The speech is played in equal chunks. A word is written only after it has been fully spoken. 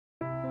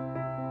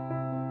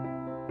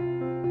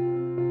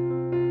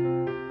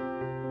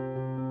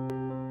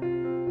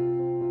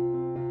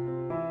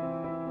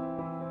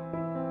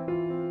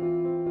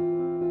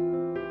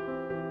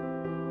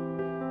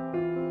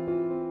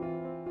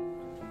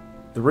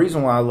The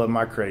reason why I love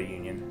my credit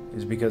union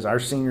is because our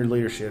senior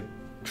leadership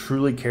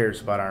truly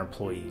cares about our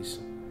employees.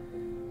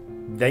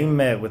 They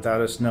met without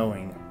us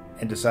knowing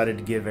and decided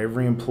to give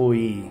every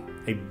employee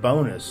a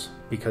bonus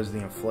because of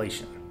the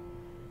inflation.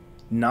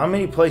 Not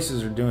many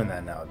places are doing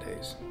that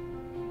nowadays.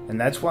 And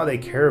that's why they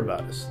care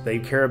about us. They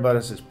care about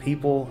us as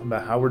people,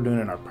 about how we're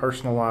doing in our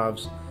personal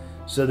lives,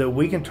 so that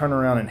we can turn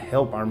around and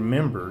help our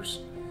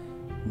members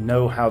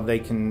know how they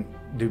can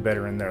do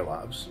better in their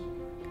lives.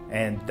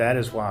 And that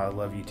is why I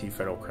love UT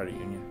Federal Credit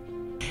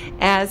Union.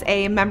 As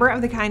a member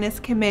of the Kindness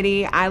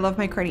Committee, I love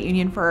my credit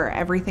union for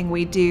everything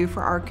we do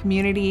for our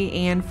community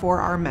and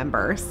for our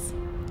members.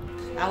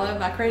 I love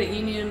my credit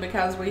union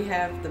because we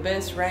have the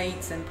best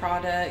rates and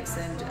products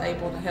and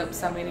able to help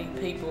so many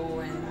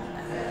people, and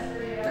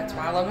that's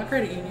why I love my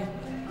credit union.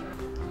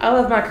 I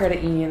love my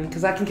credit union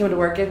because I can come to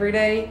work every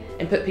day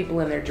and put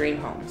people in their dream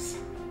homes.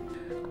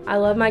 I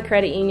love my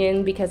credit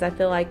union because I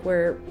feel like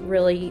we're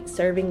really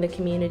serving the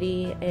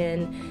community,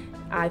 and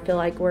I feel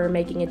like we're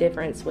making a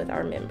difference with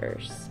our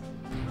members.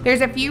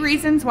 There's a few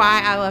reasons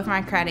why I love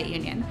my credit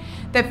union.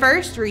 The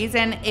first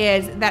reason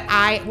is that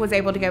I was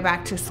able to go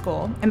back to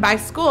school. And by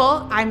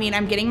school, I mean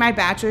I'm getting my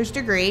bachelor's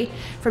degree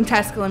from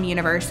Tusculum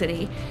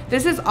University.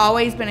 This has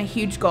always been a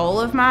huge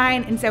goal of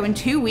mine, and so in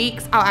 2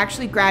 weeks, I'll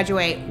actually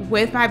graduate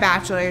with my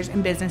bachelor's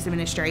in business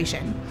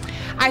administration.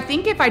 I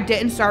think if I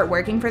didn't start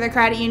working for the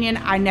credit union,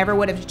 I never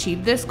would have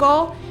achieved this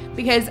goal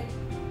because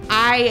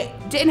I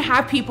didn't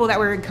have people that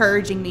were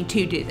encouraging me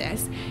to do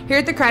this. Here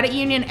at the credit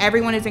union,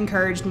 everyone has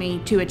encouraged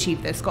me to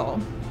achieve this goal.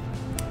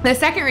 The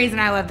second reason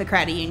I love the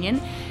credit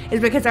union is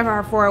because of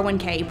our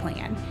 401k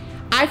plan.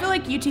 I feel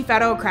like UT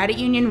Federal Credit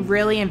Union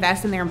really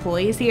invests in their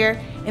employees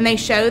here, and they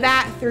show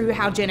that through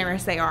how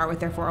generous they are with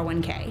their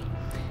 401k.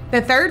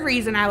 The third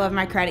reason I love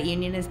my credit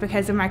union is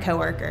because of my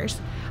coworkers.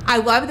 I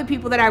love the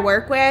people that I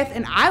work with,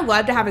 and I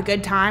love to have a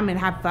good time and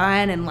have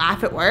fun and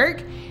laugh at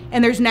work,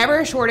 and there's never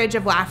a shortage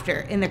of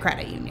laughter in the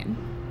credit union.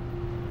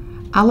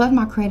 I love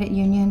my credit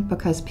union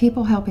because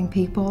people helping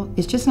people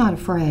is just not a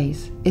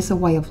phrase, it's a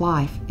way of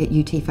life at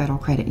UT Federal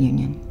Credit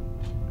Union.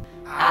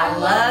 I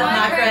love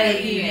my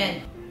credit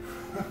union.